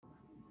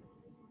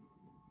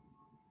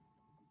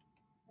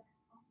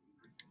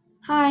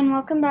Hi, and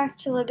welcome back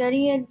to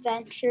Lagodi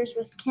Adventures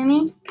with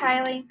Kimmy,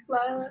 Kylie,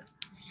 Lila,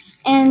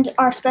 and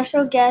our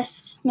special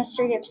guest,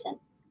 Mr. Gibson.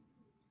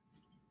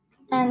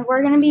 And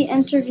we're going to be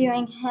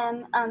interviewing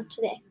him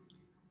today.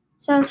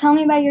 So tell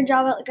me about your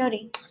job at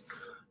Lagodi.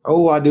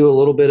 Oh, I do a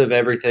little bit of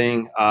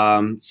everything.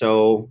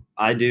 So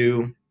I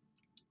do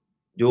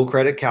dual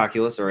credit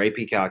calculus or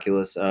AP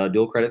calculus,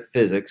 dual credit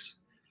physics.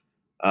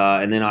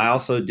 And then I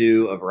also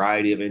do a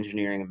variety of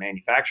engineering and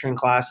manufacturing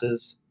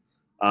classes.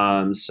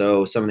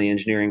 So some of the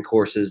engineering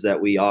courses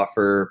that we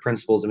offer: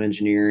 principles of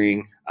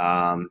engineering,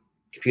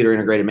 computer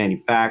integrated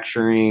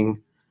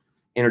manufacturing,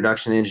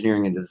 introduction to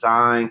engineering and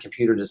design,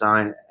 computer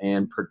design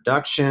and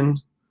production,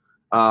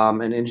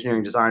 and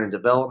engineering design and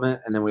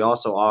development. And then we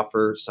also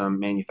offer some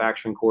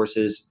manufacturing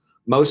courses.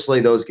 Mostly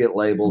those get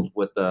labeled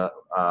with the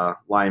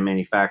line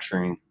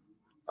manufacturing,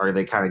 or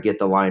they kind of get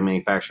the line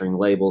manufacturing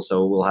label.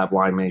 So we'll have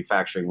line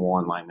manufacturing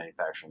 1, line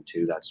manufacturing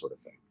 2, that sort of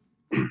thing.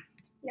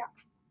 Yeah.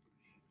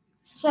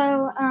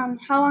 So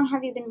how long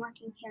have you been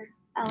working here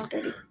at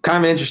Lagodi?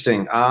 Kind of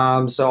interesting.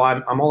 So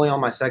I'm only on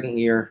my second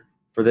year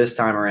for this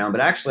time around, but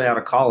actually out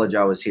of college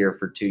I was here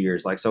for 2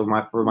 years.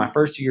 For my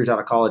first 2 years out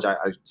of college, I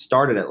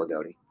started at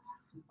Lagodi.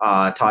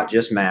 Taught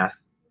just math,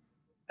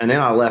 and then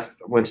I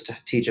went to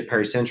teach at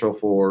Perry Central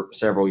for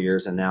several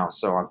years, and now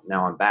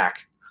I'm back.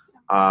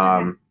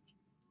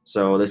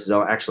 So this is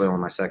actually only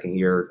my second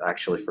year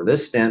actually for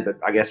this stint, but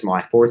I guess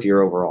my 4th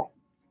year overall.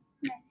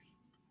 Nice.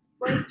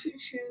 Why did you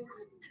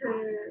choose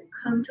to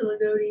come to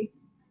Lagodi?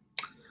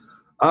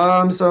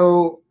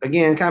 So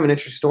again, kind of an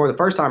interesting story. The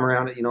first time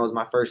around, it was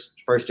my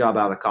first job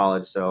out of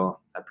college, so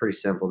pretty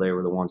simple. They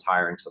were the ones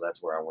hiring, so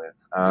that's where I went.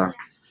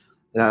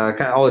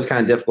 Always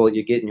kind of difficult.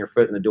 You're getting your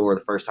foot in the door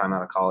the first time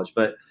out of college,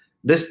 but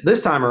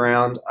this time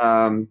around,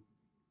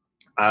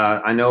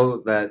 I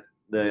know that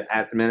the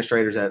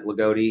administrators at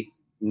Lagodi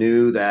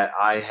knew that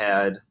I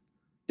had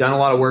done a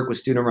lot of work with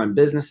student-run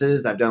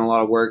businesses. I've done a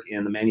lot of work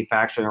in the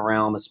manufacturing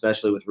realm,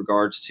 especially with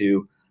regards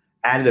to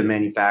additive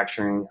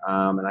manufacturing,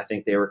 and I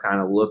think they were kind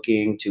of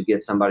looking to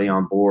get somebody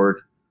on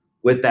board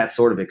with that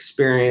sort of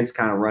experience,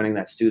 kind of running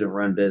that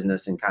student-run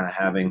business and kind of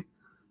having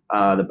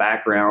the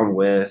background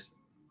with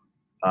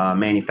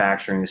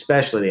manufacturing,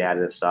 especially the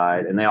additive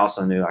side. And they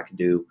also knew I could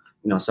do,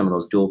 some of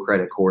those dual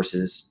credit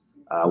courses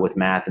with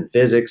math and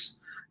physics.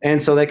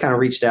 And so they kind of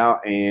reached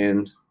out,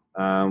 and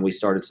we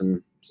started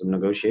some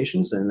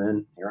negotiations, and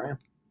then here I am.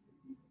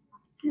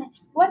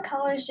 Nice. What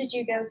college did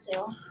you go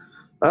to?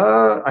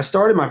 I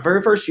started my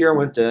very first year. I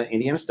went to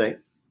Indiana State,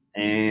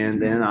 and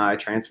then I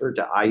transferred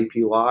to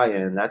IUPUI,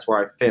 and that's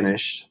where I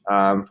finished.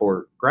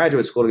 For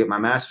graduate school to get my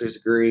master's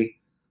degree,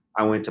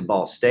 I went to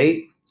Ball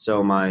State.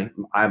 So I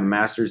have a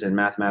master's in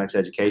mathematics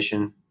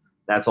education.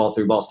 That's all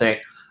through Ball State.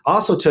 I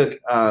also took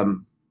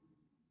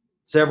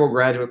several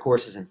graduate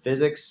courses in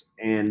physics,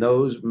 and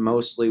those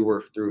mostly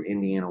were through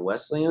Indiana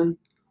Wesleyan,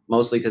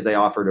 mostly because they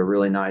offered a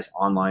really nice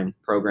online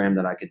program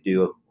that I could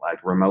do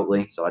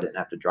remotely, so I didn't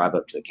have to drive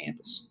up to the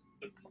campus.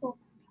 Cool.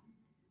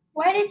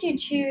 Why did you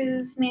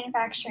choose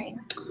manufacturing?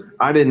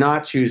 I did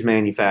not choose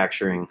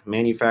manufacturing.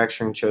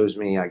 Manufacturing chose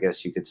me, I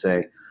guess you could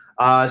say.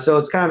 So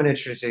it's kind of an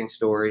interesting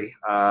story.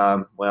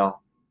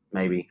 Well,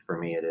 maybe for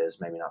me it is,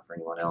 maybe not for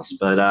anyone else.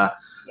 But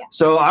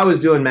So I was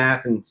doing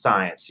math and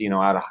science,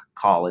 out of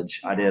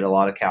college. I did a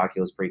lot of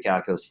calculus,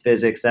 pre-calculus,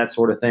 physics, that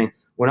sort of thing.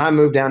 When I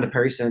moved down to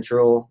Perry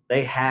Central,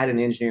 they had an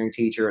engineering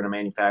teacher and a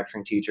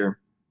manufacturing teacher,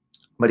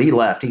 but he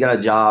left. He got a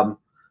job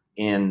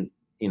in,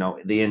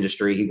 the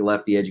industry. He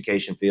left the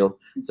education field.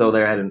 So they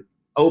had an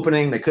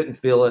opening. They couldn't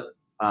fill it.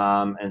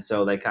 And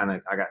so I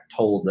got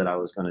told that I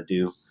was going to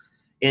do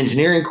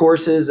engineering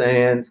courses,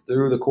 and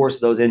through the course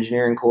of those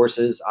engineering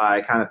courses,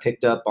 I kind of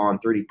picked up on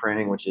 3D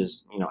printing, which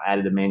is,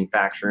 additive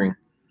manufacturing.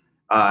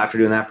 After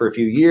doing that for a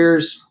few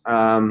years,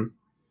 I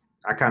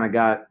kind of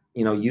got,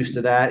 used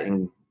to that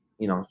and,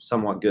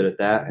 somewhat good at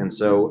that. And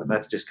so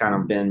that's just kind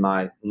of been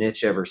my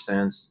niche ever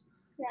since,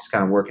 just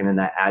kind of working in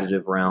that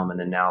additive realm. And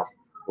then now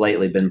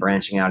lately been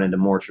branching out into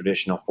more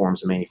traditional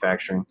forms of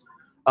manufacturing.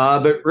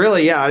 But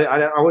really,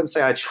 I wouldn't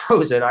say I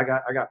chose it. I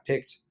got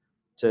picked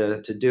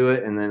to do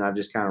it, and then I've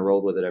just kind of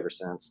rolled with it ever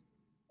since.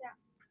 Yeah.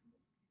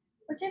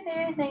 What's your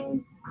favorite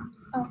thing?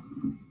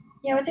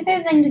 What's your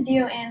favorite thing to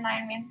do in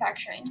line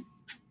manufacturing?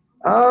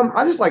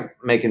 I just like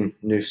making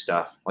new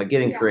stuff, like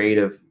getting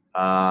creative,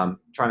 trying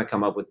to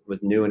come up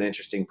with new and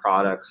interesting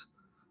products.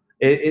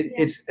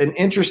 It's an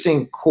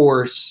interesting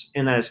course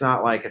in that it's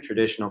not like a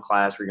traditional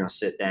class where you're going to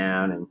sit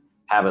down and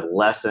have a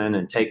lesson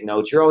and take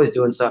notes. You're always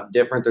doing something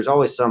different. There's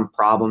always some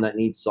problem that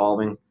needs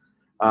solving.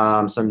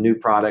 Some new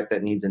product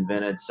that needs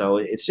invented. So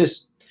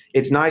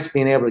it's nice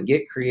being able to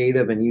get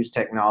creative and use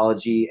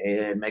technology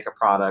and make a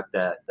product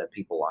that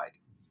people like.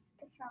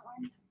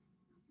 Definitely.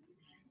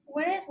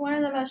 What is one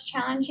of the most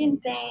challenging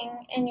things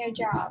in your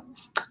job?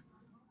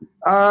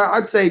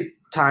 I'd say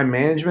time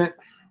management,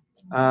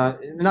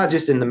 not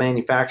just in the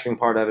manufacturing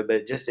part of it,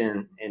 but just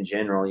in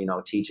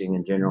general, teaching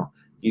in general.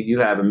 You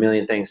have a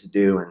million things to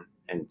do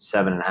and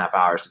 7.5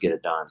 hours to get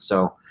it done.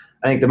 So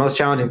I think the most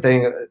challenging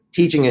thing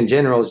teaching in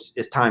general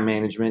is time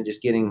management,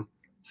 just getting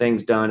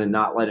things done and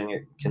not letting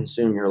it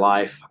consume your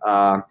life.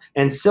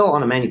 And still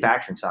on the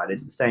manufacturing side,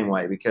 it's the same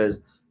way,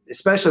 because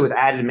especially with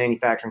additive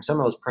manufacturing, some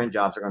of those print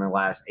jobs are going to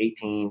last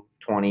 18,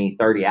 20,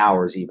 30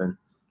 hours even.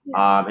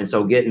 And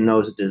so getting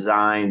those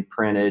designed,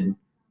 printed,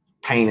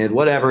 painted,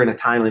 whatever, in a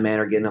timely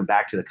manner, getting them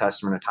back to the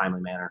customer in a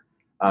timely manner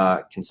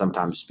can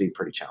sometimes be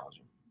pretty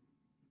challenging.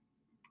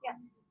 Yeah.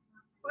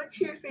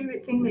 What's your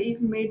favorite thing that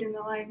you've made in the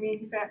line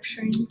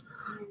manufacturing?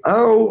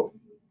 Oh,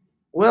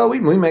 well, we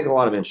make a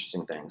lot of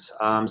interesting things.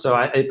 So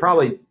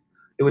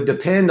it would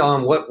depend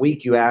on what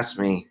week you asked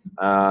me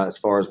as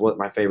far as what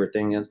my favorite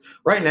thing is.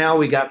 Right now,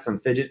 we got some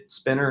fidget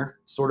spinner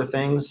sort of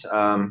things.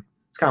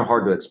 It's kind of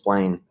hard to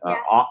explain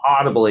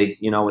audibly,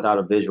 without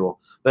a visual.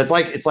 But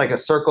it's like a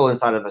circle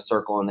inside of a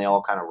circle, and they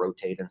all kind of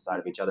rotate inside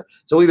of each other.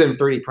 So we've been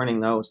 3D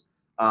printing those,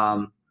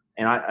 and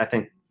I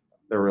think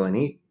they're really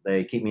neat.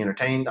 They keep me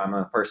entertained. I'm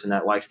a person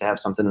that likes to have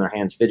something in their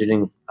hands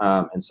fidgeting,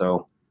 and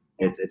so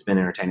it's been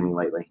entertaining me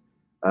lately.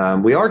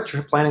 We are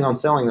planning on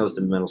selling those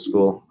to middle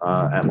school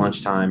at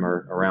lunchtime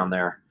or around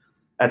there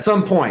at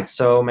some point.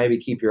 So maybe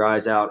keep your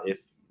eyes out. If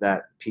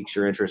that piques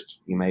your interest,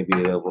 you may be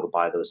able to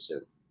buy those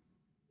soon.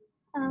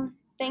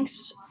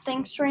 Thanks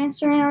for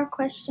answering our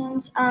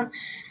questions.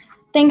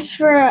 Thanks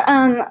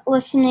for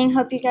listening.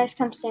 Hope you guys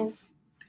come soon.